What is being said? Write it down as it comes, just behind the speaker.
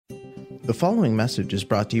The following message is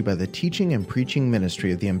brought to you by the teaching and preaching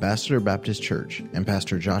ministry of the Ambassador Baptist Church and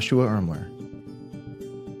Pastor Joshua Ermler.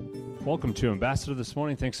 Welcome to Ambassador this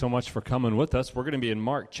morning. Thanks so much for coming with us. We're going to be in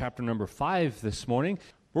Mark chapter number 5 this morning.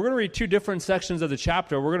 We're going to read two different sections of the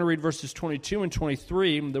chapter. We're going to read verses 22 and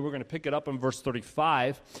 23, and then we're going to pick it up in verse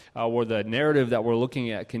 35, where the narrative that we're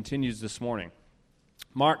looking at continues this morning.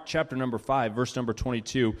 Mark chapter number 5, verse number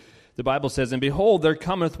 22, the Bible says, "And behold, there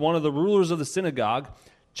cometh one of the rulers of the synagogue,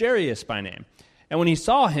 Jairus by name. And when he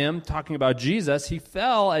saw him," talking about Jesus, "he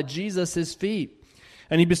fell at Jesus' feet.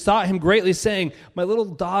 And he besought him greatly, saying, My little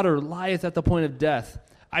daughter lieth at the point of death.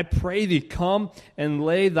 I pray thee, come and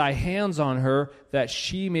lay thy hands on her, that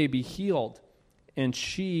she may be healed, and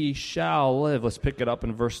she shall live." Let's pick it up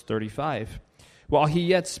in verse 35. "While he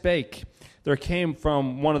yet spake, there came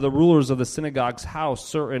from one of the rulers of the synagogue's house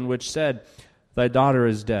certain which said, Thy daughter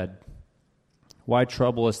is dead. Why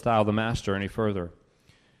troublest thou the master any further?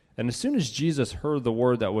 And as soon as Jesus heard the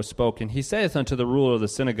word that was spoken, he saith unto the ruler of the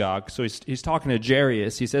synagogue," so he's talking to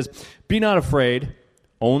Jairus, he says, "Be not afraid,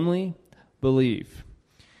 only believe."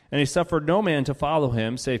 And he suffered no man to follow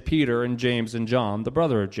him, save Peter and James and John, the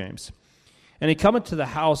brother of James. And he cometh to the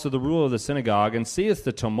house of the ruler of the synagogue, and seeth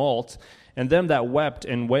the tumult, and them that wept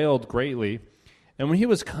and wailed greatly. And when he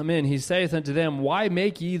was come in, he saith unto them, Why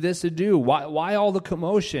make ye this ado? Why all the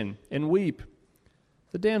commotion, and weep?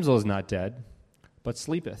 The damsel is not dead, but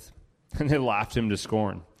sleepeth. And they laughed him to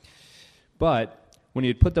scorn. But when he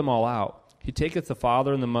had put them all out, he taketh the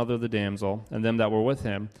father and the mother of the damsel, and them that were with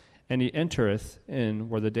him, and he entereth in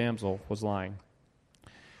where the damsel was lying.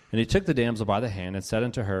 And he took the damsel by the hand, and said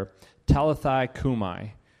unto her, Talitha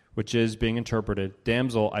cumi, which is, being interpreted,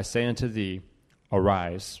 Damsel, I say unto thee,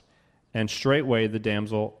 arise. And straightway the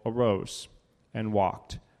damsel arose, and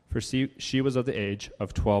walked, for she was of the age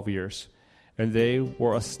of 12 years. And they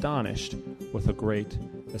were astonished with a great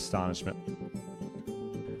astonishment.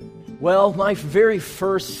 Well, my very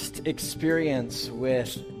first experience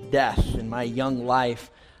with death in my young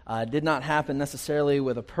life did not happen necessarily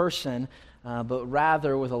with a person, but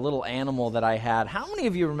rather with a little animal that I had. How many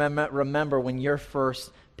of you remember when your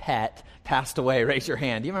first pet passed away? Raise your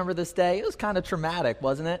hand. Do you remember this day? It was kind of traumatic,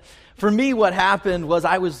 wasn't it? For me, what happened was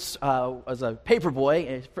I was as a paper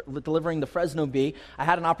boy delivering the Fresno Bee. I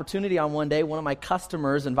had an opportunity on one day. One of my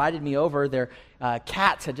customers invited me over. Their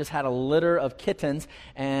cats had just had a litter of kittens,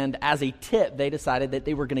 and as a tip, they decided that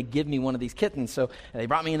they were going to give me one of these kittens. So they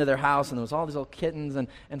brought me into their house, and there was all these little kittens.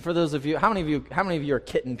 And for those of you, how many of you are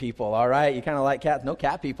kitten people? All right, you kind of like cats. No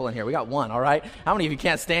cat people in here. We got one. All right. How many of you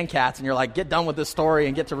can't stand cats? And you're like, get done with this story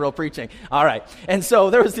and get to real preaching. All right. And so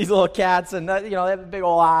there was these little cats, and they have big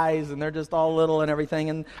old eyes, and they're just all little and everything.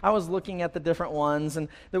 And I was looking at the different ones, and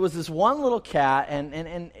there was this one little cat,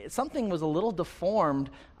 and something was a little deformed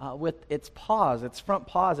with its paws, its front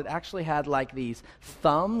paws. It actually had like these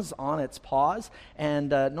thumbs on its paws, and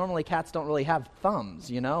normally cats don't really have thumbs,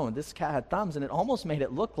 and this cat had thumbs, and it almost made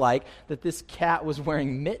it look like that this cat was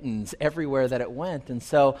wearing mittens everywhere that it went. And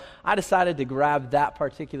so I decided to grab that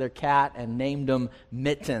particular cat and named him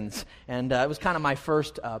Mittens. And it was kind of my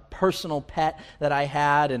first personal pet that I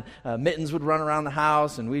had, and Mittens would run around the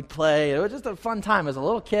house, and we'd play. It was just a fun time as a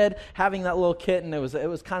little kid having that little kitten. It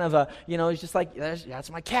was kind of a, it's just like, that's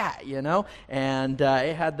my cat, and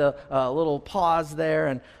it had the little paws there.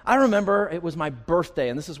 And I remember it was my birthday,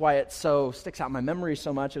 and this is why it so sticks out in my memory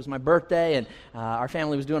so much. It was my birthday, and our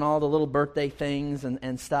family was doing all the little birthday things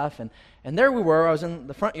and stuff, and there we were. I was in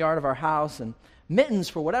the front yard of our house, and Mittens,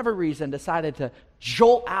 for whatever reason, decided to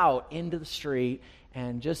jolt out into the street.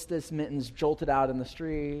 And just as Mittens jolted out in the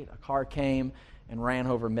street, a car came and ran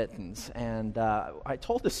over Mittens. And I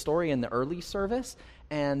told this story in the early service,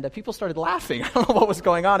 and people started laughing. I don't know what was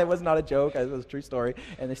going on. It was not a joke. It was a true story.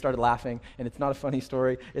 And they started laughing. And it's not a funny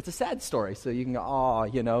story. It's a sad story. So you can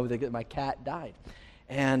go, my cat died.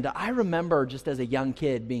 And I remember just as a young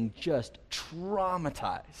kid being just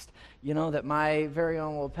traumatized, that my very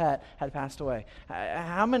own little pet had passed away.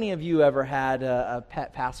 How many of you ever had a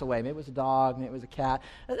pet pass away? Maybe it was a dog, maybe it was a cat.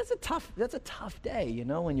 That's a tough day,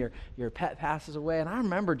 when your pet passes away. And I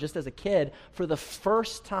remember just as a kid, for the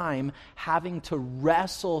first time, having to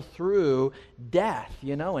wrestle through death,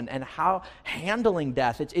 and how handling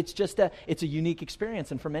death. It's a unique experience.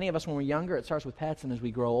 And for many of us, when we're younger, it starts with pets, and as we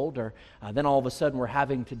grow older, then all of a sudden we're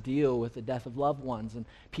having to deal with the death of loved ones and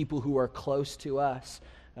people who are close to us.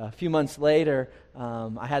 A few months later,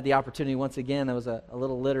 I had the opportunity once again. There was a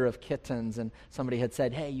little litter of kittens, and somebody had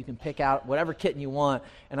said, hey, you can pick out whatever kitten you want.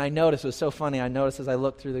 And I noticed, it was so funny, I noticed as I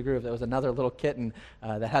looked through the group, there was another little kitten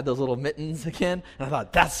that had those little mittens again. And I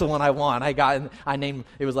thought, that's the one I want. I named,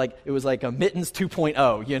 it was like a Mittens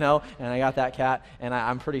 2.0, you know? And I got that cat, and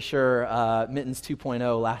I'm pretty sure Mittens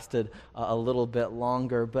 2.0 lasted a little bit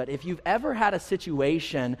longer. But if you've ever had a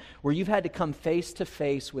situation where you've had to come face to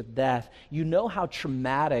face with death, you know how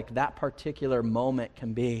traumatic that particular moment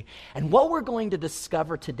can be. And what we're going to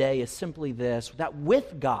discover today is simply this, that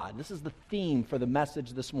with God, this is the theme for the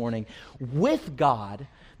message this morning, with God,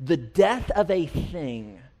 the death of a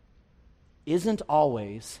thing isn't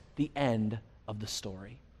always the end of the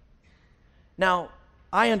story. Now,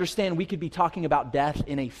 I understand we could be talking about death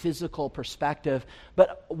in a physical perspective,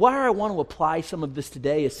 but where I want to apply some of this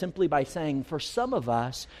today is simply by saying for some of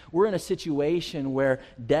us, we're in a situation where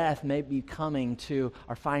death may be coming to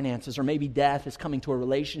our finances, or maybe death is coming to a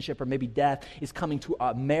relationship, or maybe death is coming to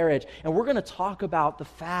a marriage. And we're going to talk about the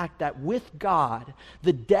fact that with God,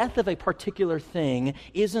 the death of a particular thing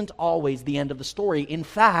isn't always the end of the story. In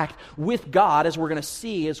fact, with God, as we're going to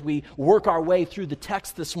see as we work our way through the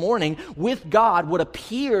text this morning, with God, what appears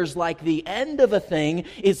like the end of a thing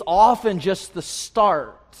is often just the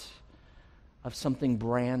start of something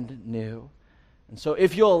brand new. And so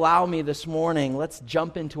if you'll allow me this morning, let's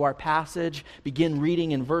jump into our passage, begin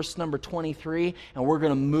reading in verse number 23, and we're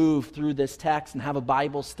going to move through this text and have a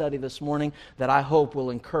Bible study this morning that I hope will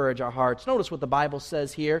encourage our hearts. Notice what the Bible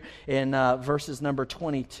says here in verses number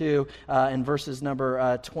 22 and verses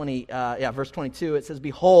number verse 22. It says,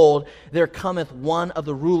 "Behold, there cometh one of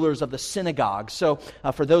the rulers of the synagogue." So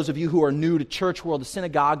for those of you who are new to church world, the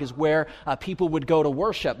synagogue is where people would go to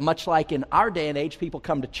worship. Much like in our day and age, people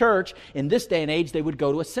come to church. In this day and age, they would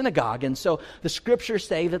go to a synagogue. And so the scriptures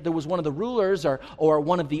say that there was one of the rulers or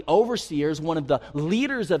one of the overseers, one of the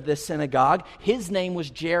leaders of this synagogue. His name was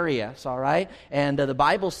Jairus, all right? And the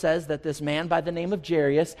Bible says that this man by the name of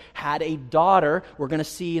Jairus had a daughter. We're going to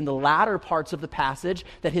see in the latter parts of the passage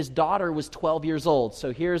that his daughter was 12 years old.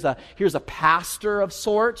 So here's a pastor of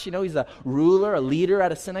sorts. You know, he's a ruler, a leader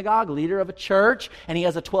at a synagogue, leader of a church, and he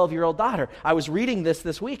has a 12-year-old daughter. I was reading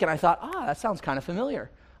this week, and I thought, that sounds kind of familiar.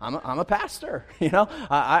 I'm a pastor, you know.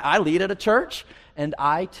 I lead at a church, and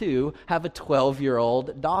I, too, have a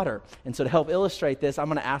 12-year-old daughter. And so to help illustrate this, I'm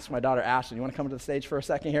going to ask my daughter, Ashlyn. You want to come to the stage for a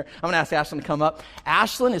second here? I'm going to ask Ashlyn to come up.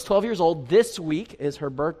 Ashlyn is 12 years old. This week is her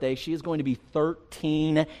birthday. She is going to be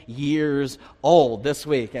 13 years old this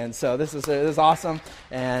week. And so this is awesome.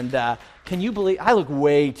 And can you believe, I look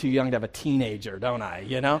way too young to have a teenager, don't I,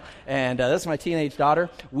 you know? And this is my teenage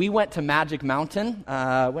daughter. We went to Magic Mountain.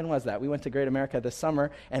 When was that? We went to Great America this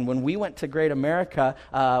summer. And when we went to Great America,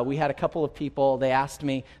 we had a couple of people, they asked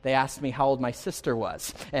me how old my sister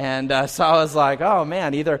was. And so I was like, oh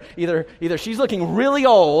man, either she's looking really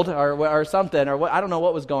old or something, or what, I don't know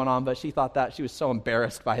what was going on, but she thought that, she was so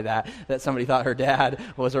embarrassed by that somebody thought her dad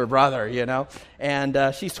was her brother, you know? And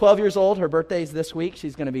she's 12 years old. Her birthday's this week.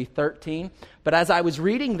 She's going to be 13. But as I was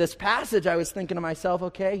reading this passage, I was thinking to myself,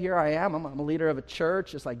 okay, here I am. I'm a leader of a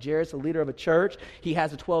church, just like Jairus, a leader of a church. He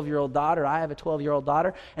has a 12-year-old daughter. I have a 12-year-old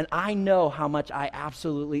daughter. And I know how much I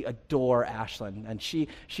absolutely adore Ashlyn. And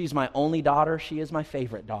she's my only daughter. She is my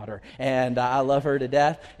favorite daughter. And I love her to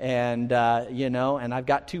death. And, and I've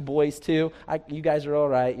got two boys, too. You guys are all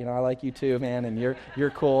right. You know, I like you, too, man, and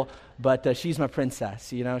you're cool. But she's my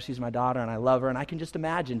princess, you know, she's my daughter, and I love her. And I can just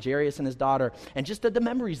imagine Jairus and his daughter and just the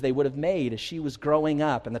memories they would have made as she was growing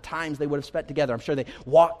up and the times they would have spent together. I'm sure they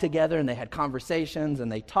walked together and they had conversations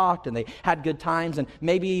and they talked and they had good times. And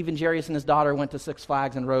maybe even Jairus and his daughter went to Six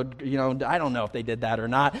Flags and rode, you know, I don't know if they did that or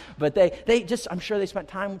not. But they just, I'm sure they spent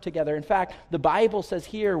time together. In fact, the Bible says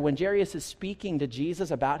here when Jairus is speaking to Jesus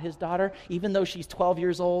about his daughter, even though she's 12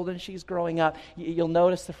 years old and she's growing up, you'll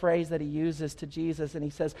notice the phrase that he uses to Jesus, and he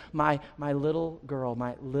says, my little girl,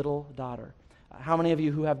 my little daughter. How many of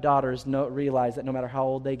you who have daughters realize that no matter how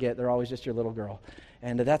old they get, they're always just your little girl?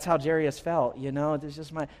 And that's how Jairus felt, you know. It's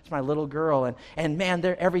just it's my little girl. And man,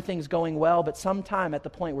 everything's going well. But sometime at the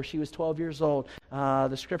point where she was 12 years old,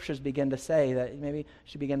 the scriptures begin to say that maybe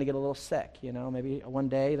she began to get a little sick, you know. Maybe one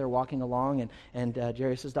day they're walking along and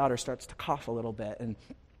Jairus' daughter starts to cough a little bit. And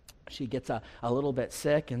she gets a little bit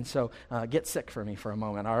sick. And so get sick for me for a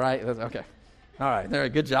moment, all right? Okay. All right, there,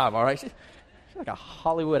 good job, all right. She's like a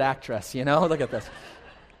Hollywood actress, you know? Look at this.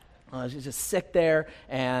 She's just sick there,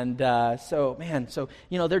 and so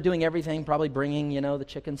they're doing everything, probably bringing, the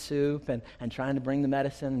chicken soup and trying to bring the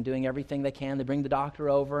medicine and doing everything they can. They bring the doctor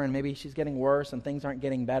over, and maybe she's getting worse and things aren't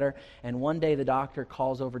getting better. And one day the doctor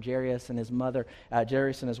calls over Jairus and his mother,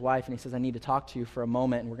 Jairus and his wife, and he says, I need to talk to you for a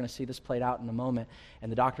moment, and we're going to see this played out in a moment. And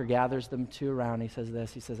the doctor gathers them two around, and he says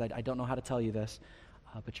this, I don't know how to tell you this,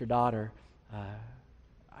 but your daughter,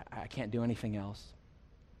 I can't do anything else.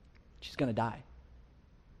 She's going to die.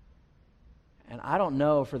 And I don't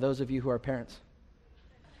know, for those of you who are parents.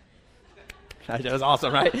 That was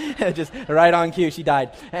awesome, right? Just right on cue, she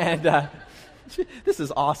died. And this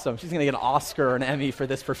is awesome. She's going to get an Oscar or an Emmy for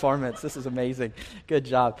this performance. This is amazing. Good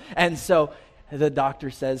job. And so the doctor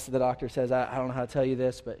says, I don't know how to tell you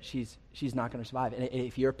this, but she's not going to survive. And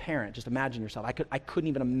if you're a parent, just imagine yourself. I couldn't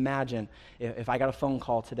even imagine if I got a phone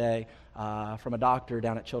call today from a doctor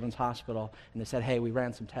down at Children's Hospital, and they said, hey, we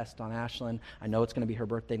ran some tests on Ashlyn. I know it's going to be her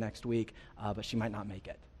birthday next week, but she might not make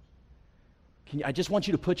it. I just want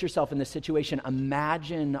you to put yourself in this situation.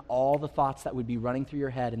 Imagine all the thoughts that would be running through your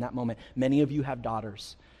head in that moment. Many of you have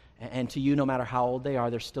daughters, and to you, no matter how old they are,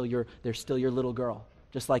 they're still your little girl.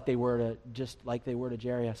 Just like they were to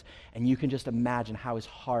Jairus. And you can just imagine how his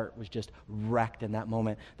heart was just wrecked in that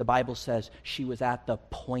moment. The Bible says she was at the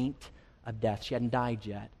point of death. She hadn't died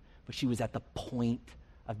yet, but she was at the point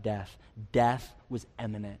of death. Death was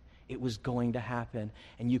imminent. It was going to happen.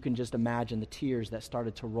 And you can just imagine the tears that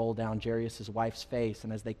started to roll down Jairus' wife's face,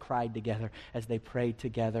 and as they cried together, as they prayed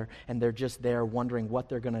together, and they're just there wondering what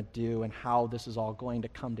they're going to do and how this is all going to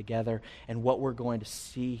come together. And what we're going to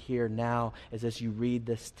see here now is, as you read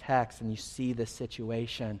this text and you see this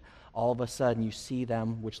situation, all of a sudden you see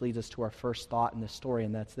them, which leads us to our first thought in this story,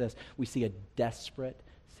 and that's this. We see a desperate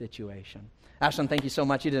situation. Ashlyn, thank you so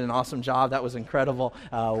much. You did an awesome job. That was incredible.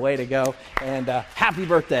 Way to go. And happy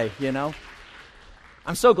birthday,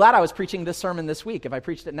 I'm so glad I was preaching this sermon this week. If I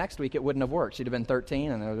preached it next week, it wouldn't have worked. She'd have been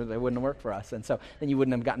 13, and it wouldn't have worked for us. And so then you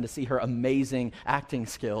wouldn't have gotten to see her amazing acting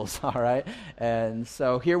skills, all right? And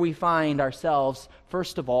so here we find ourselves,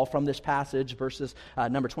 first of all, from this passage, verses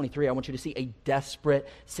number 23, I want you to see a desperate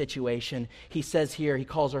situation. He says here, he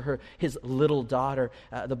calls her his little daughter.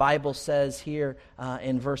 The Bible says here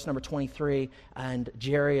in verse number 23, and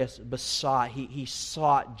Jairus besought, he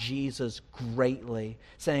sought Jesus greatly,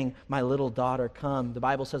 saying, my little daughter, come. The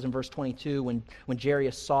Bible says in verse 22, when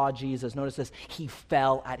Jairus saw Jesus, notice this, he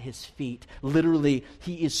fell at his feet. Literally,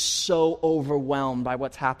 he is so overwhelmed by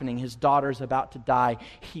what's happening. His daughter's about to die.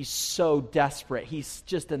 He's so desperate. He's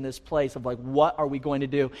just in this place of like, what are we going to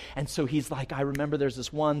do? And so he's like, I remember there's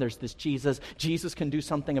this Jesus. Jesus can do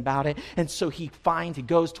something about it. And so he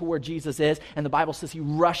goes to where Jesus is, and the Bible says he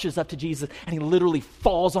rushes up to Jesus, and he literally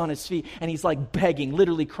falls on his feet, and he's like begging,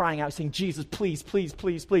 literally crying out, saying, Jesus, please, please,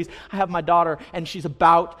 please, please. I have my daughter, and she's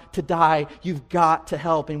about to die. You've got to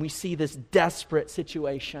help. And we see this desperate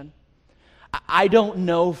situation. I don't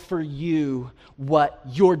know for you what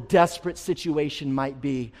your desperate situation might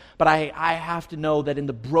be, but I have to know that in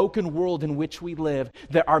the broken world in which we live,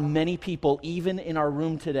 there are many people, even in our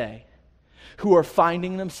room today, who are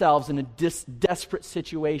finding themselves in a desperate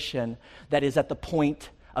situation that is at the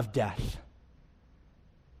point of death.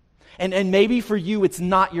 And maybe for you, it's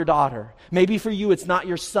not your daughter. Maybe for you, it's not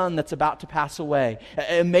your son that's about to pass away.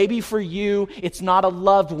 And maybe for you, it's not a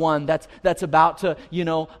loved one that's about to,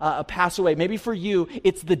 pass away. Maybe for you,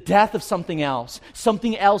 it's the death of something else.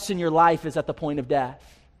 Something else in your life is at the point of death.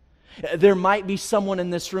 There might be someone in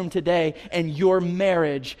this room today, and your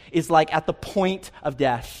marriage is like at the point of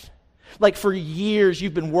death. Like for years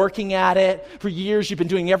you've been working at it. For years you've been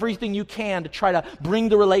doing everything you can to try to bring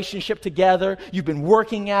the relationship together. You've been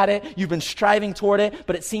working at it. You've been striving toward it.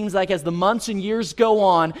 But it seems like as the months and years go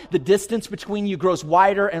on, the distance between you grows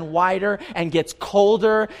wider and wider and gets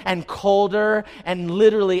colder and colder. And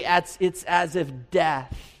literally it's as if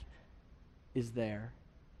death is there.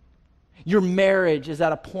 Your marriage is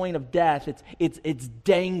at a point of death. It's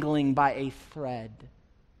dangling by a thread.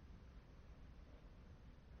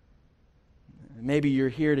 Maybe you're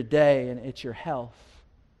here today and it's your health.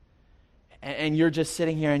 And you're just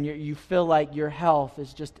sitting here and you feel like your health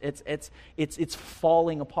is just, it's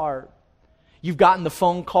falling apart. You've gotten the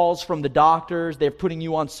phone calls from the doctors. They're putting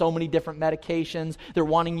you on so many different medications. They're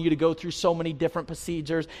wanting you to go through so many different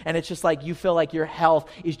procedures. And it's just like you feel like your health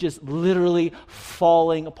is just literally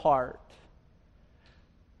falling apart.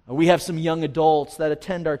 We have some young adults that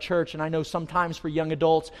attend our church, and I know sometimes for young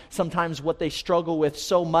adults, sometimes what they struggle with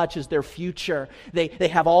so much is their future. They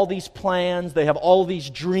have all these plans, they have all these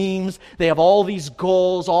dreams, they have all these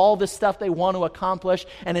goals, all this stuff they want to accomplish,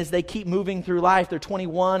 and as they keep moving through life, they're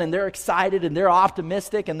 21, and they're excited, and they're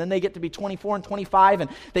optimistic, and then they get to be 24 and 25, and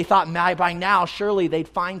they thought by now, surely they'd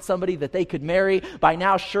find somebody that they could marry. By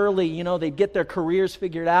now, surely, they'd get their careers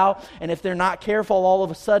figured out, and if they're not careful, all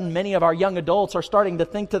of a sudden, many of our young adults are starting to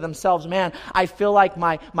think to themselves, man, I feel like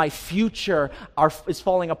my future is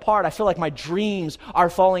falling apart. I feel like my dreams are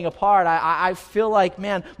falling apart. I feel like,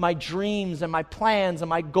 man, my dreams and my plans and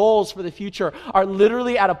my goals for the future are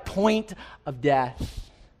literally at a point of death.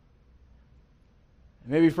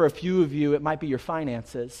 Maybe for a few of you, it might be your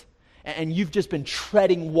finances. And you've just been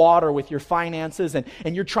treading water with your finances, and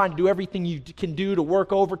you're trying to do everything you can do to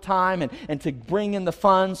work overtime and to bring in the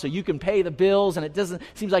funds so you can pay the bills, and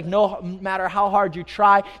seems like no matter how hard you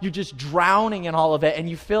try, you're just drowning in all of it, and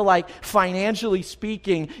you feel like financially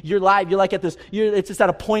speaking, you're like it's just at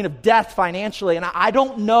a point of death financially. And I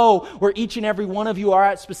don't know where each and every one of you are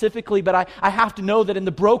at specifically, but I have to know that in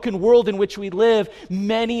the broken world in which we live,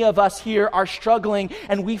 many of us here are struggling,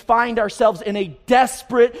 and we find ourselves in a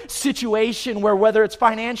desperate situation where, whether it's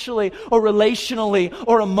financially or relationally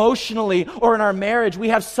or emotionally or in our marriage, we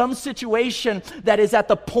have some situation that is at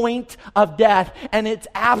the point of death, and it's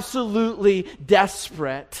absolutely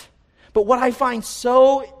desperate. But what I find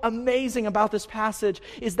so amazing about this passage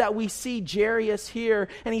is that we see Jairus here,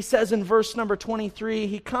 and he says in verse number 23,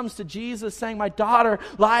 he comes to Jesus saying, my daughter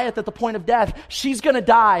lieth at the point of death. She's going to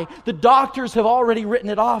die. The doctors have already written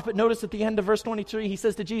it off, but notice at the end of verse 23, he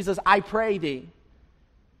says to Jesus, I pray thee.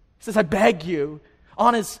 He says, I beg you.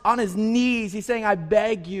 On his knees, he's saying, I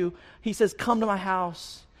beg you. He says, come to my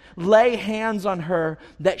house. Lay hands on her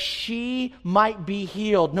that she might be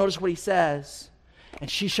healed. Notice what he says.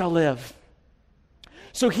 And she shall live.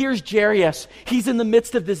 So here's Jairus. He's in the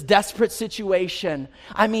midst of this desperate situation.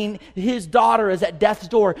 I mean, his daughter is at death's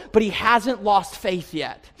door, but he hasn't lost faith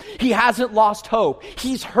yet. He hasn't lost hope.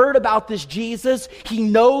 He's heard about this Jesus. He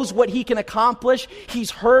knows what he can accomplish.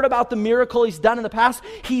 He's heard about the miracle he's done in the past.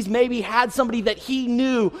 He's maybe had somebody that he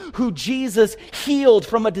knew who Jesus healed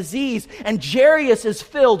from a disease. And Jairus is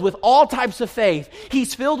filled with all types of faith.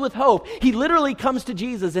 He's filled with hope. He literally comes to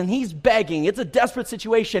Jesus and he's begging. It's a desperate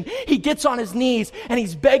situation. He gets on his knees and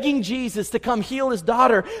he's begging Jesus to come heal his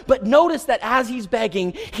daughter. But notice that as he's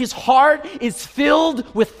begging, his heart is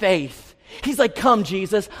filled with faith. He's like, come,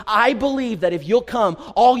 Jesus. I believe that if you'll come,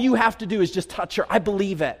 all you have to do is just touch her. I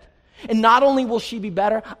believe it. And not only will she be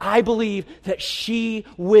better, I believe that she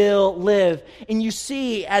will live. And you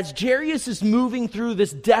see, as Jairus is moving through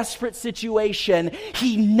this desperate situation,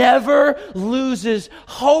 he never loses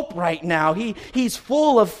hope right now. He's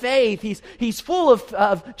full of faith. He's full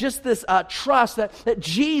of just this trust that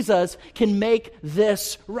Jesus can make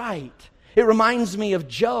this right. It reminds me of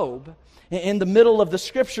Job. In the middle of the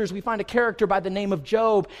scriptures, we find a character by the name of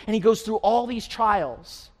Job, and he goes through all these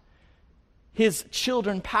trials. His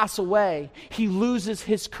children pass away. He loses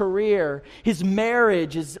his career. His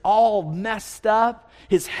marriage is all messed up.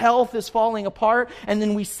 His health is falling apart. And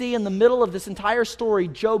then we see in the middle of this entire story,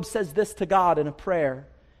 Job says this to God in a prayer.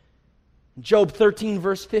 Job 13,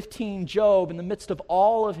 verse 15, Job, in the midst of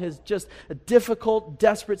all of his just a difficult,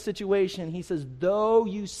 desperate situation, he says, though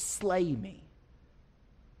you slay me,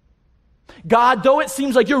 God, though it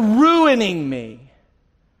seems like you're ruining me,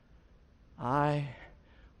 I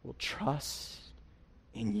will trust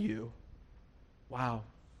in you. Wow.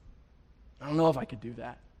 I don't know if I could do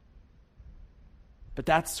that. But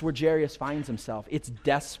that's where Jairus finds himself. It's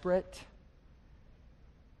desperate.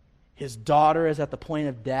 His daughter is at the point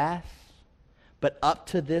of death. But up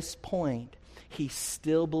to this point, he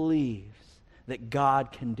still believes that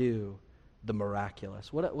God can do the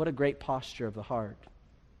miraculous. What a great posture of the heart.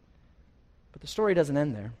 But the story doesn't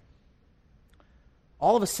end there.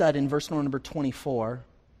 All of a sudden, verse number 24,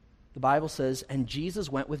 the Bible says, and Jesus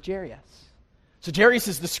went with Jairus. So Jairus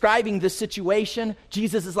is describing this situation.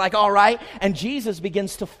 Jesus is like, all right. And Jesus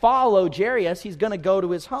begins to follow Jairus. He's going to go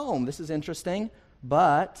to his home. This is interesting.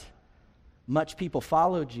 But much people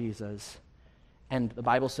followed Jesus. And the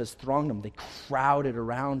Bible says thronged him. They crowded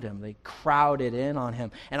around him. They crowded in on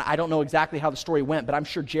him. And I don't know exactly how the story went, but I'm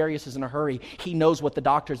sure Jairus is in a hurry. He knows what the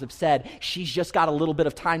doctors have said. She's just got a little bit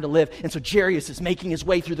of time to live. And so Jairus is making his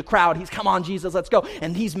way through the crowd. He's, come on, Jesus, let's go.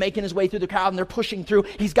 And he's making his way through the crowd, and they're pushing through.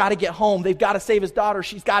 He's got to get home. They've got to save his daughter.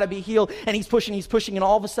 She's got to be healed. And he's pushing, and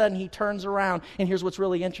all of a sudden he turns around. And here's what's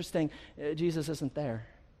really interesting. Jesus isn't there.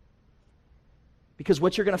 Because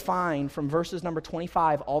what you're going to find from verses number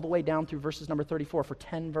 25 all the way down through verses number 34 for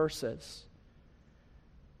 10 verses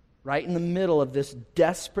right in the middle of this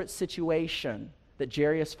desperate situation that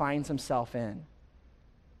Jairus finds himself in.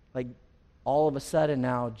 Like, all of a sudden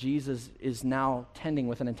now, Jesus is now tending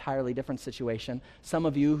with an entirely different situation. Some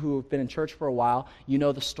of you who have been in church for a while, you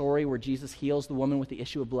know the story where Jesus heals the woman with the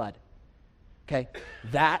issue of blood. Okay,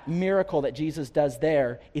 that miracle that Jesus does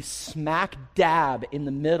there is smack dab in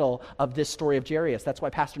the middle of this story of Jairus. That's why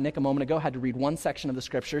Pastor Nick a moment ago had to read one section of the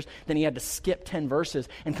scriptures, then he had to skip 10 verses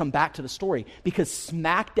and come back to the story. Because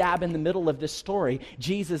smack dab in the middle of this story,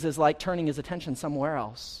 Jesus is like turning his attention somewhere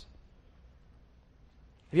else.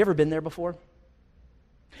 Have you ever been there before?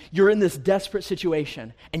 You're in this desperate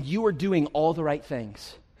situation, and you are doing all the right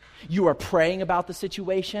things. You are praying about the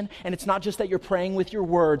situation, and it's not just that you're praying with your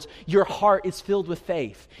words. Your heart is filled with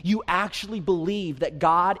faith. You actually believe that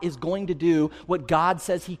God is going to do what God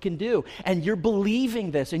says he can do. And you're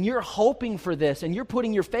believing this, and you're hoping for this, and you're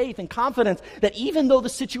putting your faith and confidence that even though the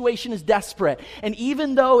situation is desperate, and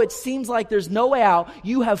even though it seems like there's no way out,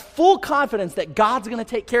 you have full confidence that God's going to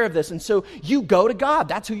take care of this. And so you go to God.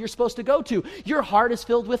 That's who you're supposed to go to. Your heart is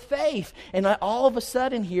filled with faith. And all of a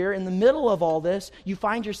sudden here, in the middle of all this, you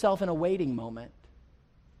find yourself in a waiting moment.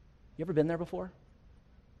 You ever been there before?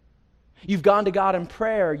 You've gone to God in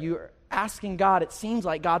prayer. You're asking God. It seems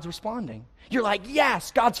like God's responding. You're like,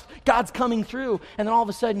 yes, God's coming through. And then all of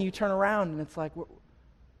a sudden you turn around and it's like,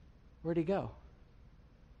 where'd he go?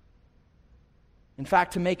 In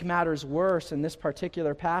fact, to make matters worse, in this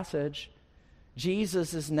particular passage,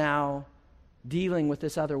 Jesus is now dealing with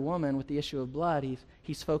this other woman with the issue of blood.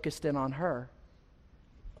 He's focused in on her.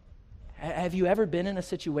 Have you ever been in a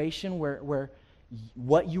situation where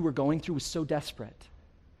what you were going through was so desperate?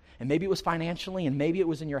 And maybe it was financially, and maybe it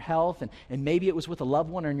was in your health, and maybe it was with a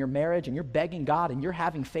loved one or in your marriage, and you're begging God, and you're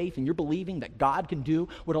having faith, and you're believing that God can do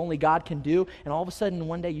what only God can do, and all of a sudden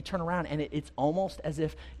one day you turn around, and it's almost as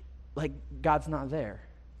if like God's not there.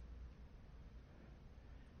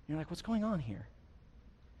 You're like, what's going on here?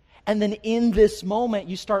 And then in this moment,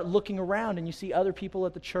 you start looking around and you see other people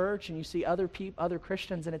at the church and you see other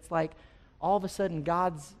Christians, and it's like all of a sudden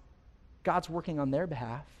God's working on their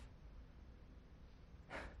behalf.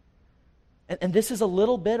 And this is a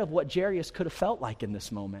little bit of what Jairus could have felt like in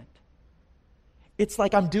this moment. It's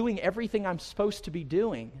like I'm doing everything I'm supposed to be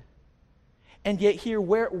doing. And yet here,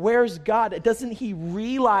 where's God? Doesn't he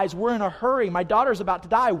realize we're in a hurry? My daughter's about to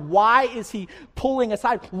die. Why is he pulling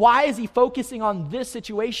aside? Why is he focusing on this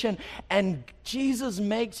situation? And Jesus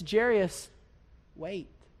makes Jairus wait.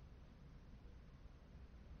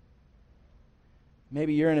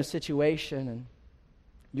 Maybe you're in a situation and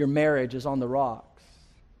your marriage is on the rocks.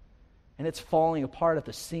 And it's falling apart at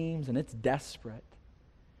the seams and it's desperate.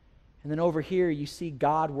 And then over here you see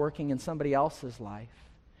God working in somebody else's life.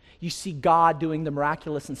 You see God doing the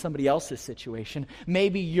miraculous in somebody else's situation.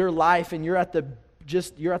 Maybe your life and you're at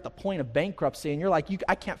the point of bankruptcy and you're like,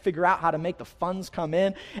 I can't figure out how to make the funds come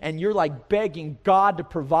in, and you're like begging God to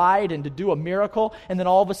provide and to do a miracle, and then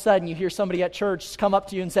all of a sudden you hear somebody at church come up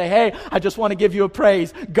to you and say, hey, I just want to give you a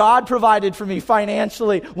praise. God provided for me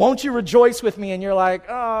financially. Won't you rejoice with me? And you're like,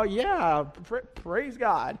 oh yeah, praise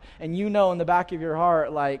God. And you know in the back of your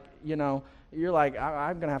heart, like, you know, you're like,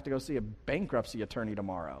 I'm going to have to go see a bankruptcy attorney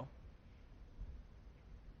tomorrow.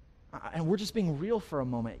 And we're just being real for a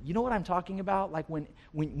moment. You know what I'm talking about? Like when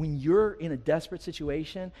you're in a desperate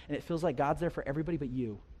situation and it feels like God's there for everybody but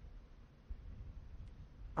you.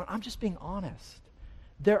 I'm just being honest.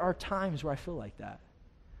 There are times where I feel like that.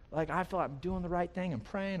 Like I feel like I'm doing the right thing, I'm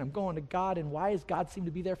praying, I'm going to God, and why does God seem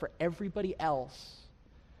to be there for everybody else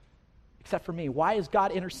except for me? Why is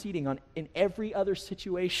God interceding in every other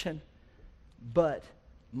situation but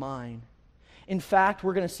mine? In fact,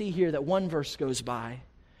 we're going to see here that one verse goes by,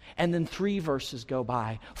 and then 3 verses go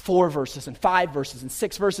by, 4 verses and 5 verses and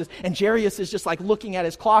 6 verses, and Jairus is just like looking at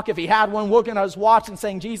his clock, if he had one, looking at his watch and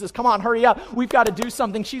saying, Jesus, come on, hurry up. We've got to do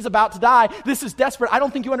something. She's about to die. This is desperate. I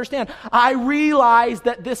don't think you understand. I realize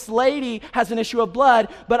that this lady has an issue of blood,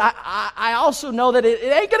 but I also know that it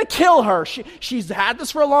ain't going to kill her. She's had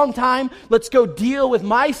this for a long time. Let's go deal with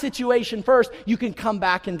my situation first. You can come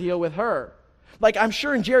back and deal with her. Like, I'm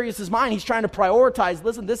sure in Jairus' mind, he's trying to prioritize.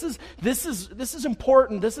 Listen, this is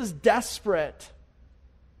important. This is desperate.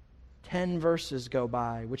 10 verses go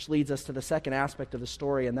by, which leads us to the second aspect of the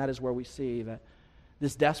story, and that is where we see that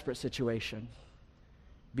this desperate situation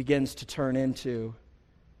begins to turn into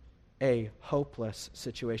a hopeless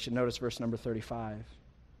situation. Notice verse number 35.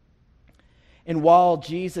 And while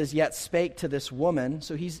Jesus yet spake to this woman,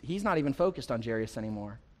 so he's not even focused on Jairus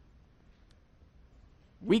anymore.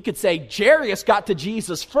 We could say Jairus got to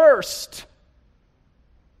Jesus first.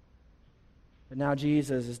 But now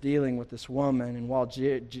Jesus is dealing with this woman, and while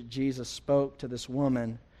Jesus spoke to this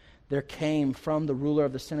woman, there came from the ruler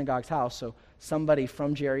of the synagogue's house. So somebody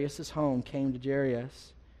from Jairus' home came to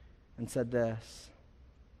Jairus and said this,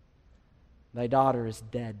 "Thy daughter is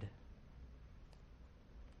dead."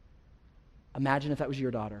 Imagine if that was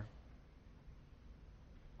your daughter.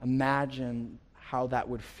 Imagine how that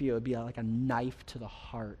would feel. It would be like a knife to the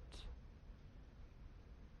heart.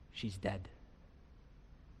 She's dead.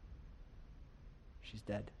 She's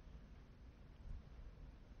dead.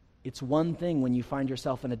 It's one thing when you find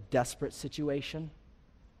yourself in a desperate situation,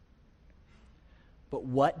 but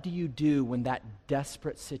what do you do when that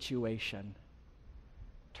desperate situation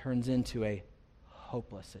turns into a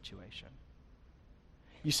hopeless situation?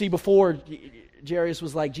 You see, before, Jairus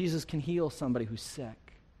was like, Jesus can heal somebody who's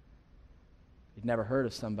sick. He'd never heard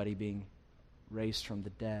of somebody being raised from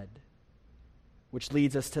the dead. Which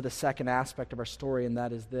leads us to the second aspect of our story, and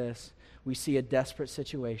that is this. We see a desperate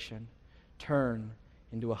situation turn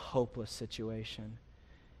into a hopeless situation.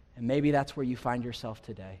 And maybe that's where you find yourself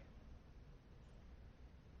today.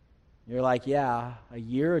 You're like, yeah, a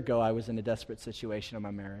year ago I was in a desperate situation in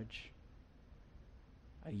my marriage.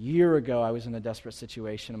 A year ago I was in a desperate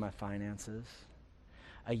situation in my finances.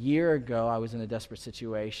 A year ago I was in a desperate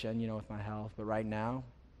situation, with my health. But right now,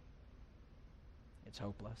 it's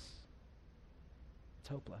hopeless. It's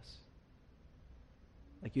hopeless.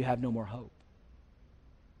 Like you have no more hope.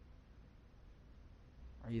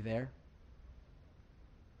 Are you there?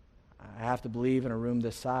 I have to believe in a room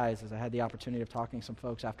this size, as I had the opportunity of talking to some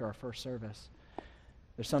folks after our first service.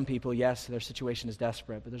 There's some people, yes, their situation is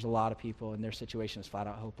desperate, but there's a lot of people and their situation is flat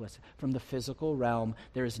out hopeless. From the physical realm,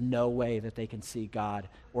 there is no way that they can see God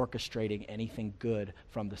orchestrating anything good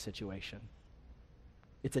from the situation.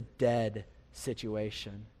 It's a dead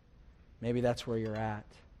situation. Maybe that's where you're at.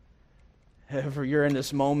 If you're in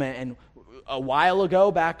this moment, and a while ago,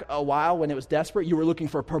 when it was desperate, you were looking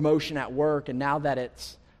for a promotion at work, and now that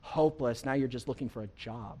it's hopeless, now you're just looking for a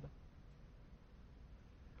job.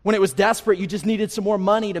 When it was desperate, you just needed some more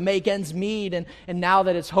money to make ends meet, and now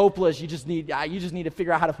that it's hopeless, you just need to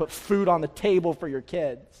figure out how to put food on the table for your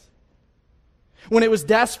kids. When it was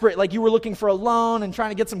desperate, like you were looking for a loan and trying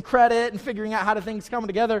to get some credit and figuring out how things come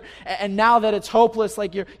together, and now that it's hopeless,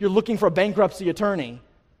 like you're looking for a bankruptcy attorney.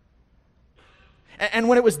 And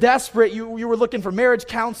when it was desperate, you were looking for marriage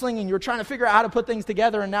counseling and you were trying to figure out how to put things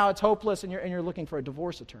together, and now it's hopeless and you're looking for a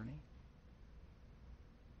divorce attorney.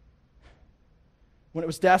 When it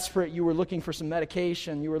was desperate, you were looking for some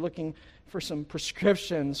medication, you were looking for some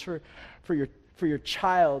prescriptions for your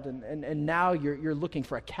child, and now you're looking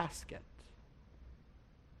for a casket.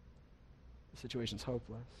 The situation's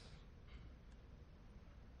hopeless.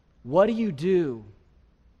 What do you do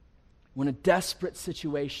when a desperate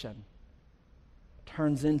situation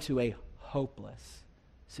turns into a hopeless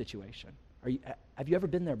situation? Have you ever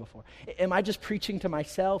been there before? Am I just preaching to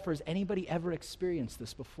myself, or has anybody ever experienced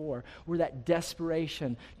this before, where that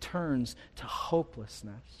desperation turns to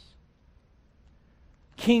hopelessness?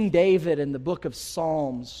 King David in the book of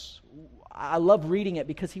Psalms, I love reading it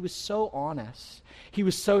because he was so honest. He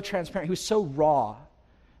was so transparent. He was so raw.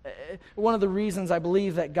 One of the reasons I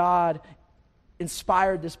believe that God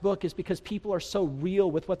inspired this book is because people are so real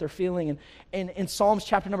with what they're feeling. And in Psalms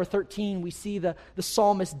chapter number 13, we see the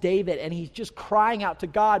psalmist David, and he's just crying out to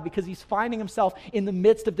God because he's finding himself in the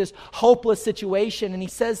midst of this hopeless situation. And he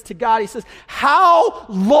says to God, he says, "How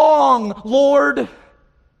long, Lord?" It's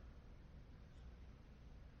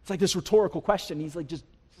like this rhetorical question. He's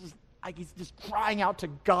he's just crying out to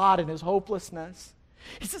God in his hopelessness.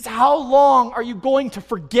 He says, "How long are you going to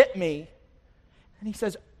forget me?" And he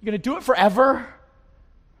says, "You're going to do it forever?"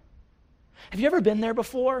 Have you ever been there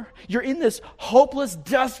before? You're in this hopeless,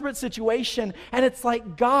 desperate situation, and it's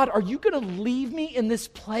like, God, are you going to leave me in this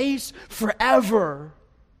place forever?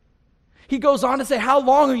 He goes on to say, "How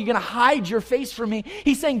long are you going to hide your face from me?"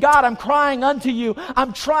 He's saying, God, I'm crying unto you.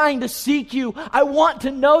 I'm trying to seek you. I want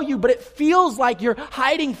to know you, but it feels like you're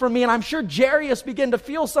hiding from me. And I'm sure Jairus began to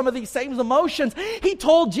feel some of these same emotions. He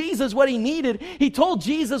told Jesus what he needed. He told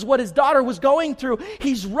Jesus what his daughter was going through.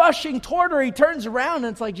 He's rushing toward her. He turns around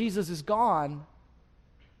and it's like Jesus is gone.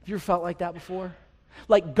 Have you ever felt like that before?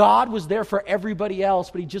 Like God was there for everybody else,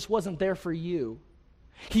 but he just wasn't there for you.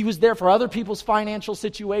 He was there for other people's financial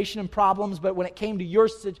situation and problems, but when it came to your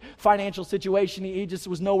financial situation, he just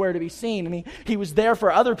was nowhere to be seen. And he was there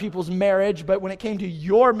for other people's marriage, but when it came to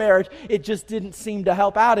your marriage, it just didn't seem to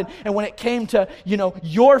help out. And when it came to,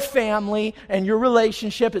 your family and your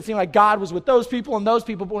relationship, it seemed like God was with those people,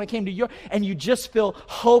 but when it came to and you just feel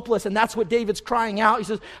hopeless. And that's what David's crying out. He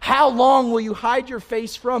says, "How long will you hide your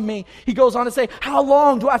face from me?" He goes on to say, "How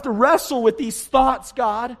long do I have to wrestle with these thoughts,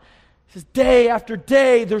 God?" He says, "Day after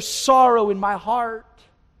day, there's sorrow in my heart."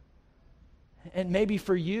 And maybe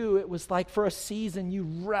for you, it was like for a season you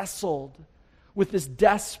wrestled with this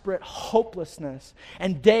desperate hopelessness.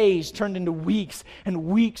 And days turned into weeks, and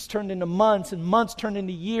weeks turned into months, and months turned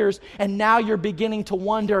into years. And now you're beginning to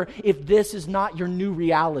wonder if this is not your new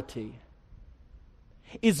reality.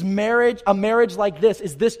 Is marriage, a marriage like this,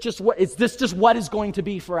 is this just what is going to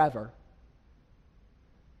be forever?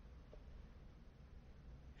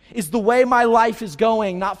 Is the way my life is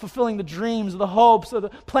going, not fulfilling the dreams, or the hopes, or the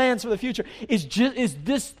plans for the future, is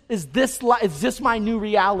this my new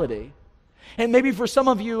reality? And maybe for some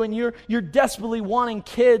of you, and you're desperately wanting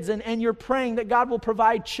kids, and you're praying that God will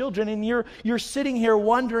provide children, and you're sitting here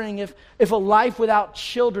wondering if a life without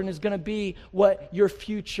children is going to be what your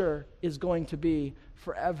future is going to be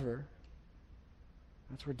forever.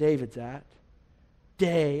 That's where David's at.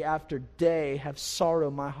 Day after day have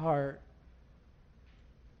sorrow my heart.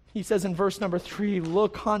 He says in verse number 3,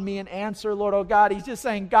 look on me and answer, Lord, oh God. He's just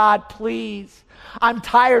saying, God, please. I'm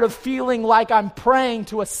tired of feeling like I'm praying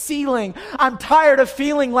to a ceiling. I'm tired of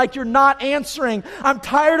feeling like you're not answering. I'm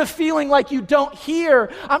tired of feeling like you don't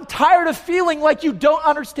hear. I'm tired of feeling like you don't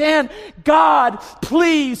understand. God,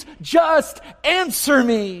 please just answer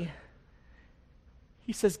me.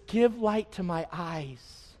 He says, give light to my eyes.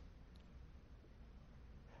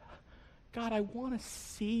 God, I want to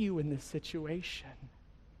see you in this situation.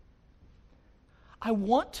 I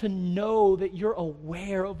want to know that you're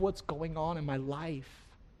aware of what's going on in my life.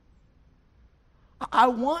 I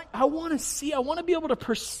want to see, I want to be able to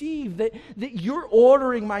perceive that you're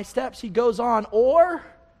ordering my steps. He goes on, or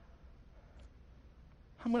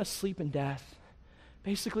I'm going to sleep in death.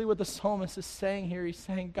 Basically what the psalmist is saying here, he's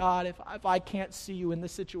saying, God, if I can't see you in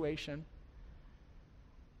this situation,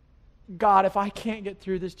 God, if I can't get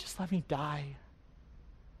through this, just let me die.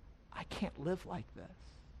 I can't live like this.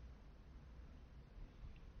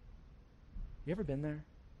 You ever been there?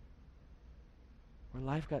 Where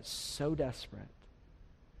life got so desperate.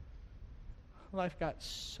 Life got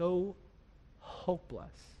so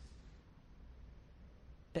hopeless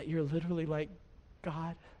that you're literally like,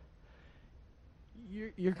 God,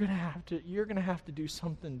 you're gonna have to do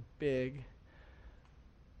something big.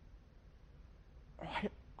 Or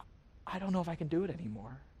I don't know if I can do it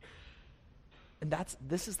anymore. And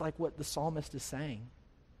this is like what the psalmist is saying.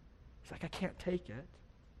 He's like, I can't take it.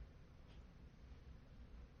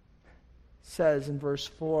 Says in verse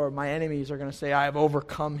 4, my enemies are going to say, I have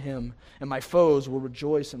overcome him, and my foes will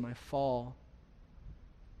rejoice in my fall.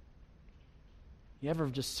 You ever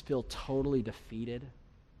just feel totally defeated?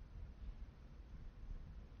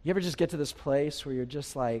 You ever just get to this place where you're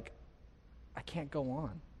just like, I can't go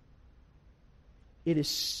on?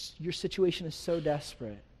 Your situation is so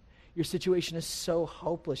desperate. Your situation is so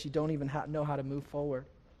hopeless, you don't even know how to move forward.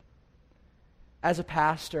 As a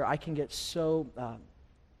pastor, I can get so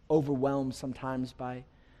overwhelmed sometimes by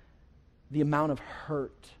the amount of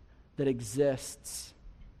hurt that exists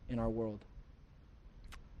in our world.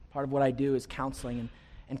 Part of what I do is counseling,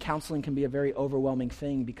 and counseling can be a very overwhelming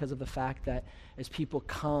thing because of the fact that as people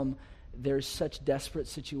come, there's such desperate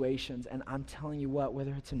situations, and I'm telling you what,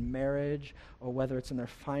 whether it's in marriage or whether it's in their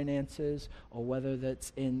finances or whether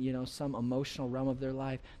that's in some emotional realm of their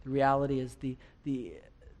life, the reality is the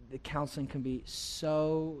counseling can be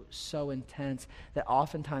so intense that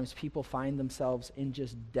oftentimes people find themselves in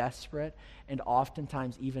just desperate and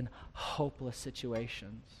oftentimes even hopeless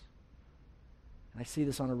situations. And I see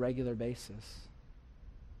this on a regular basis.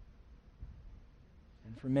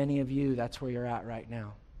 And for many of you, that's where you're at right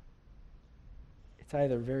now. It's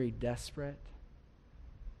either very desperate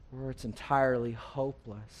or it's entirely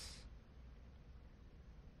hopeless.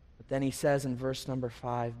 But then he says in verse number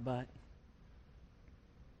 5, but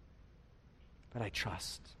I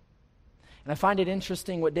trust. And I find it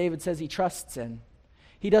interesting what David says he trusts in.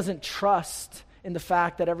 He doesn't trust in the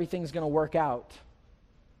fact that everything's going to work out.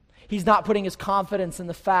 He's not putting his confidence in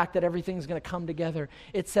the fact that everything's going to come together.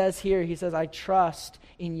 It says here, he says, I trust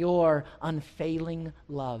in your unfailing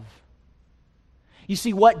love. You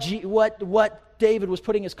see, what David was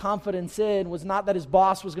putting his confidence in was not that his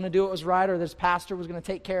boss was going to do what was right, or his pastor was going to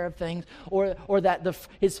take care of things, or that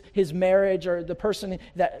his marriage, or the person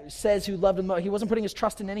that says who loved him. He wasn't putting his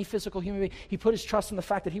trust in any physical human being. He put his trust in the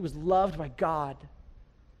fact that he was loved by God.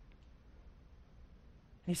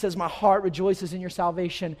 He says, my heart rejoices in your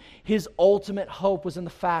salvation. His ultimate hope was in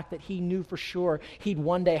the fact that he knew for sure he'd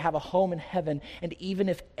one day have a home in heaven. And even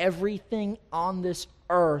if everything on this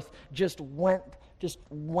earth just went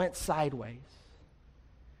sideways,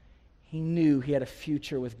 he knew he had a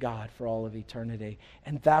future with God for all of eternity.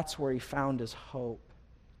 And that's where he found his hope.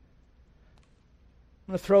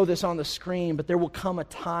 I'm going to throw this on the screen, but there will come a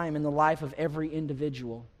time in the life of every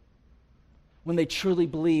individual when they truly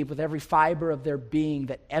believe with every fiber of their being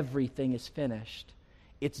that everything is finished.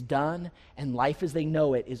 It's done, and life as they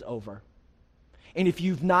know it is over. And if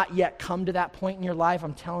you've not yet come to that point in your life,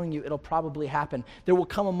 I'm telling you, it'll probably happen. There will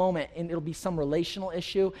come a moment, and it'll be some relational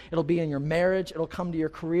issue. It'll be in your marriage. It'll come to your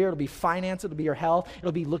career. It'll be finance. It'll be your health.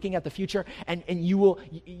 It'll be looking at the future. And you will,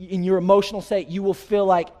 in your emotional state, you will feel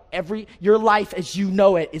like your life as you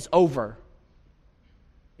know it is over.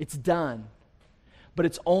 It's done. But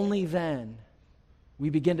it's only then we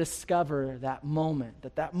begin to discover that moment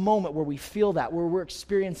where we feel that, where we're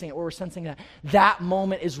experiencing it, where we're sensing that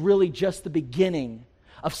moment is really just the beginning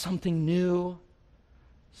of something new,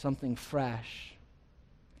 something fresh,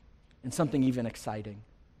 and something even exciting.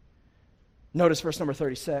 Notice verse number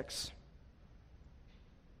 36.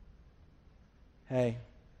 Hey,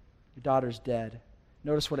 your daughter's dead.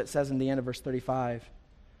 Notice what it says in the end of verse 35.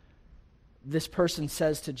 This person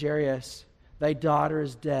says to Jairus, thy daughter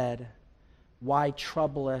is dead. Why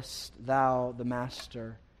troublest thou the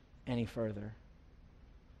master any further?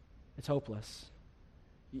 It's hopeless.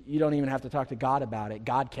 You don't even have to talk to God about it.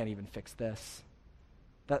 God can't even fix this.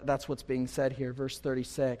 That's what's being said here, verse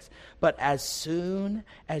 36. But as soon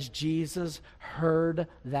as Jesus heard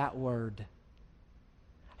that word,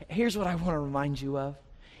 here's what I want to remind you of.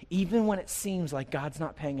 Even when it seems like God's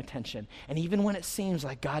not paying attention, and even when it seems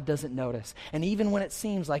like God doesn't notice, and even when it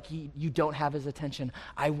seems like you don't have his attention,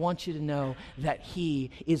 I want you to know that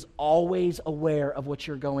he is always aware of what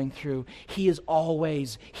you're going through. He is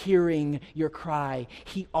always hearing your cry.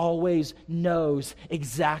 He always knows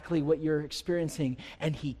exactly what you're experiencing,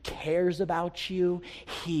 and he cares about you.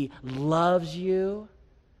 He loves you,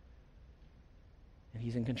 and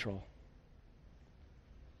he's in control.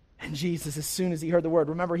 And Jesus, as soon as he heard the word,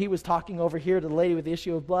 remember, he was talking over here to the lady with the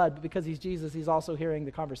issue of blood, but because he's Jesus, he's also hearing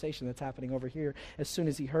the conversation that's happening over here. As soon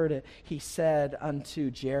as he heard it, he said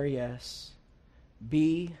unto Jairus,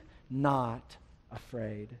 be not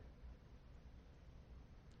afraid.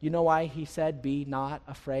 You know why he said, be not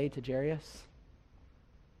afraid to Jairus?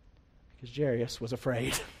 Because Jairus was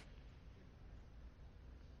afraid. His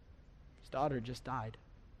daughter just died.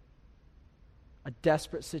 A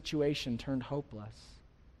desperate situation turned hopeless.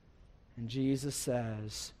 And Jesus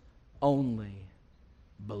says, only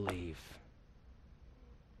believe.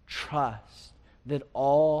 Trust that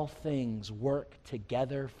all things work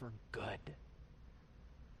together for good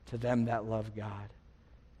to them that love God.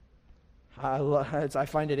 I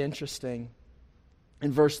find it interesting.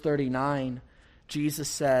 In verse 39, Jesus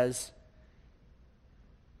says,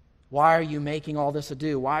 why are you making all this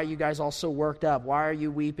ado? Why are you guys all so worked up? Why are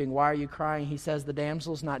you weeping? Why are you crying? He says, the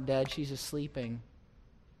damsel's not dead, she's just sleeping.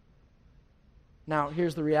 Now,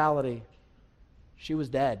 here's the reality. She was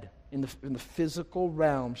dead. In the physical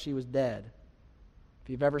realm, she was dead. If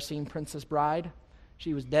you've ever seen Princess Bride,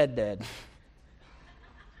 she was dead.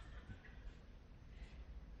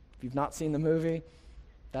 If you've not seen the movie,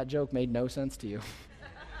 that joke made no sense to you.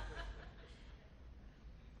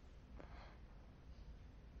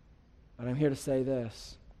 But I'm here to say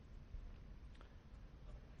this.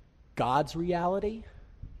 God's reality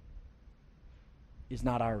is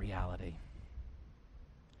not our reality.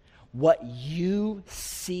 What you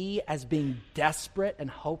see as being desperate and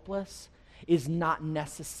hopeless is not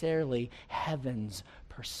necessarily heaven's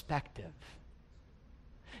perspective.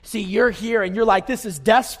 See, you're here and you're like, this is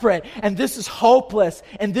desperate, and this is hopeless,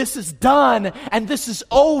 and this is done, and this is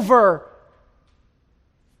over.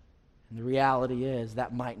 And the reality is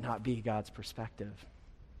that might not be God's perspective.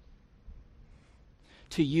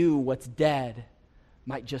 To you, what's dead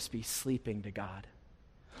might just be sleeping to God.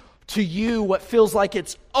 To you, what feels like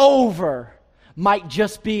it's over might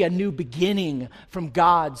just be a new beginning from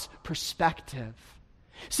God's perspective.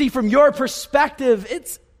 See, from your perspective,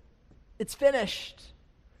 it's finished.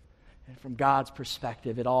 And from God's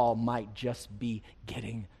perspective, it all might just be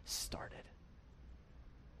getting started.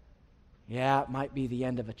 Yeah, it might be the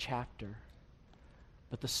end of a chapter,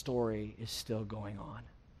 but the story is still going on.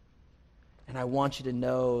 And I want you to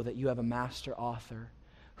know that you have a master author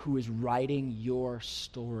who is writing your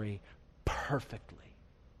story perfectly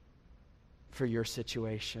for your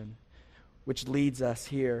situation. Which leads us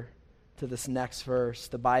here to this next verse.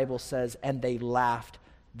 The Bible says, and they laughed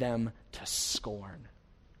them to scorn.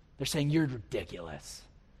 They're saying, you're ridiculous.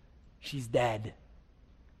 She's dead.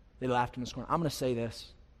 They laughed them to scorn. I'm going to say this.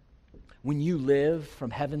 When you live from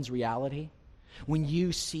heaven's reality, When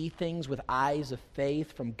you see things with eyes of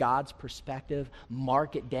faith from God's perspective,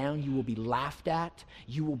 mark it down, you will be laughed at,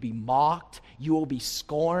 you will be mocked, you will be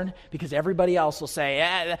scorned, because everybody else will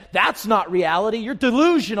say, that's not reality, you're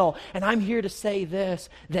delusional. And I'm here to say this,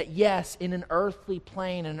 that yes, in an earthly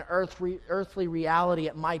plane, in an earthly reality,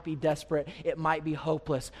 it might be desperate, it might be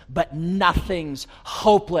hopeless, but nothing's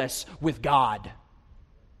hopeless with God.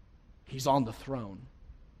 He's on the throne.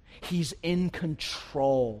 He's in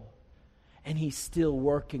control. And He's still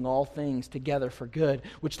working all things together for good,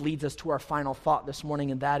 which leads us to our final thought this morning,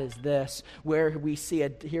 and that is this. Here we see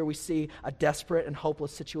a desperate and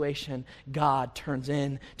hopeless situation. God turns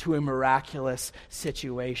into a miraculous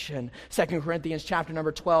situation. 2 Corinthians chapter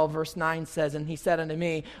number 12, verse 9 says, and He said unto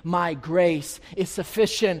me, my grace is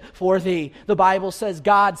sufficient for thee. The Bible says,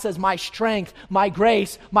 God says, my strength, my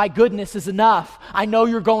grace, my goodness is enough. I know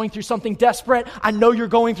you're going through something desperate. I know you're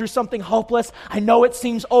going through something hopeless. I know it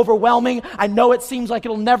seems overwhelming. I know it seems like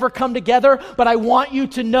it'll never come together, but I want you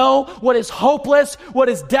to know what is hopeless, what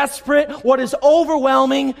is desperate, what is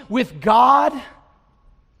overwhelming with God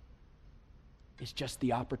is just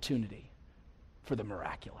the opportunity for the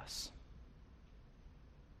miraculous.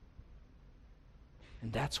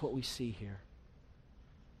 And that's what we see here.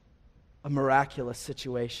 A miraculous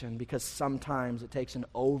situation, because sometimes it takes an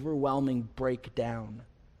overwhelming breakdown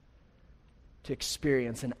to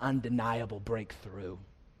experience an undeniable breakthrough.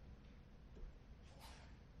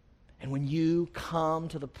 And when you come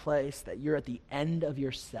to the place that you're at the end of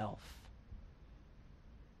yourself,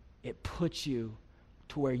 it puts you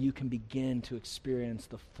to where you can begin to experience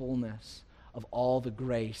the fullness of all the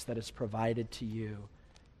grace that is provided to you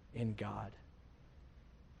in God.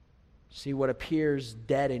 See, what appears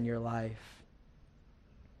dead in your life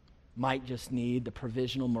might just need the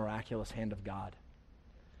provisional, miraculous hand of God.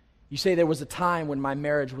 You say, there was a time when my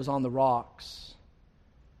marriage was on the rocks,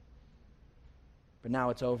 but now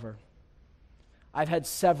it's over. I've had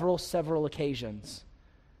several occasions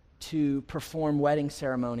to perform wedding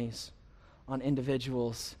ceremonies on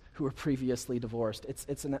individuals who were previously divorced.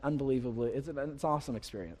 It's an awesome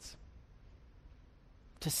experience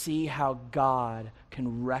to see how God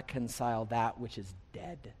can reconcile that which is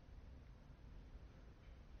dead.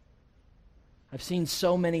 I've seen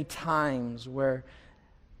so many times where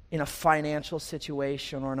in a financial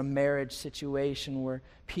situation or in a marriage situation where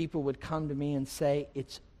people would come to me and say,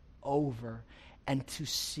 it's over. And to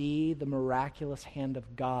see the miraculous hand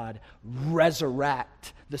of God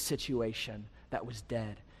resurrect the situation that was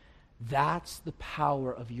dead. That's the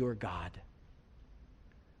power of your God.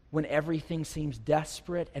 When everything seems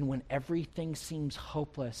desperate and when everything seems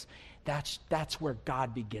hopeless, that's where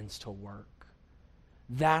God begins to work.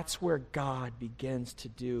 That's where God begins to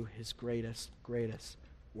do His greatest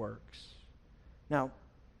works. Now,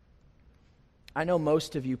 I know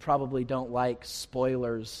most of you probably don't like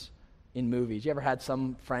spoilers in movies. You ever had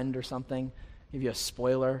some friend or something give you a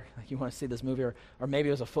spoiler, like you want to see this movie, or maybe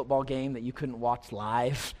it was a football game that you couldn't watch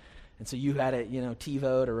live, and so you had it,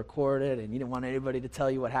 TiVoed or recorded, and you didn't want anybody to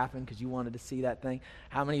tell you what happened because you wanted to see that thing?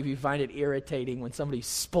 How many of you find it irritating when somebody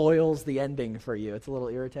spoils the ending for you? It's a little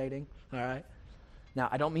irritating, all right? Now,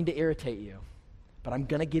 I don't mean to irritate you, but I'm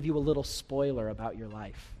going to give you a little spoiler about your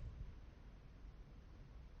life.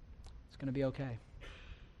 It's going to be okay.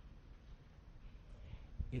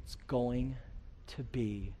 It's going to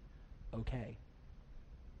be okay.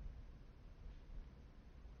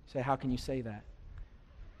 You say, how can you say that?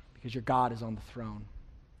 Because your God is on the throne.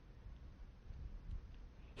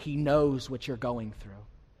 He knows what you're going through.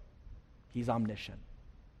 He's omniscient.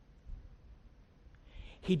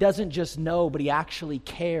 He doesn't just know, but He actually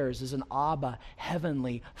cares as an Abba,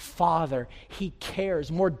 heavenly Father. He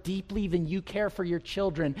cares more deeply than you care for your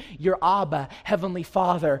children. Your Abba, heavenly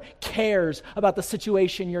Father, cares about the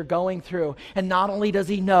situation you're going through. And not only does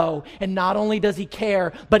He know, and not only does He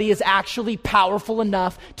care, but He is actually powerful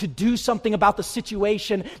enough to do something about the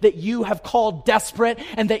situation that you have called desperate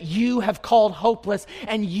and that you have called hopeless.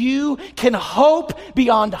 And you can hope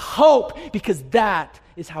beyond hope, because that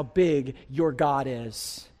is how big your God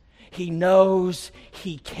is. He knows,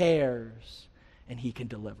 He cares, and He can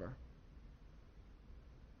deliver.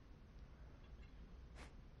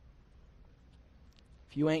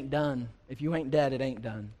 If you ain't done, if you ain't dead, it ain't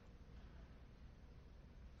done.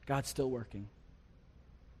 God's still working.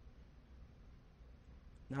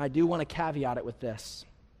 Now, I do want to caveat it with this.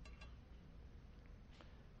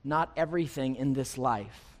 Not everything in this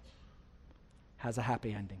life has a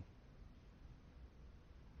happy ending.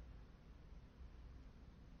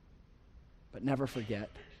 But never forget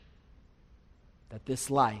that this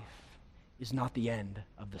life is not the end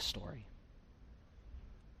of the story.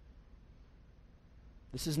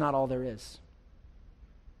 This is not all there is.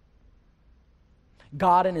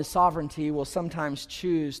 God in his sovereignty will sometimes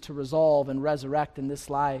choose to resolve and resurrect in this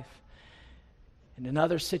life. And in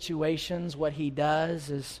other situations, what he does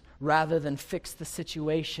is rather than fix the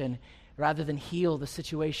situation, rather than heal the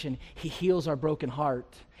situation, he heals our broken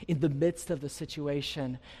heart in the midst of the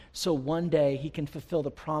situation. So one day he can fulfill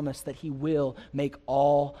the promise that he will make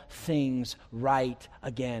all things right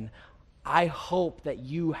again. I hope that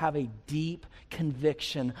you have a deep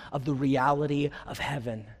conviction of the reality of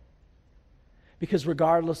heaven. Because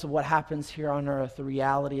regardless of what happens here on earth, the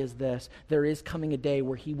reality is this: there is coming a day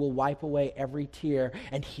where he will wipe away every tear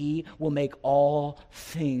and he will make all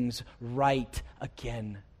things right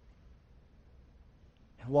again.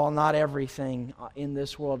 And while not everything in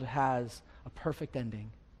this world has a perfect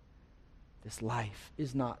ending, this life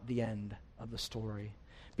is not the end of the story.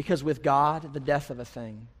 Because with God, the death of a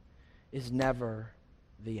thing is never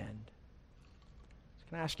the end. So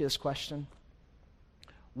can I ask you this question?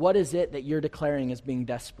 What is it that you're declaring as being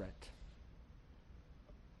desperate?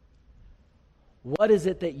 What is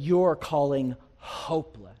it that you're calling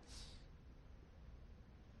hopeless?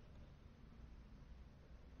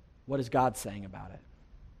 What is God saying about it?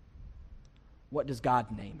 What does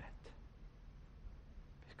God name it?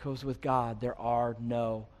 Because with God, there are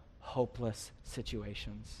no hopeless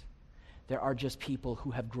situations. There are just people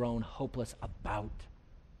who have grown hopeless about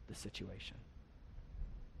the situation.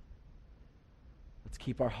 Let's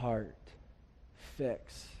keep our heart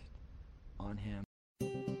fixed on him.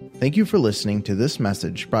 Thank you for listening to this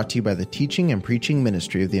message brought to you by the teaching and preaching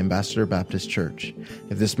ministry of the Ambassador Baptist Church.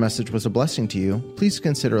 If this message was a blessing to you, please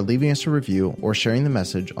consider leaving us a review or sharing the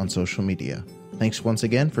message on social media. Thanks once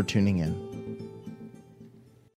again for tuning in.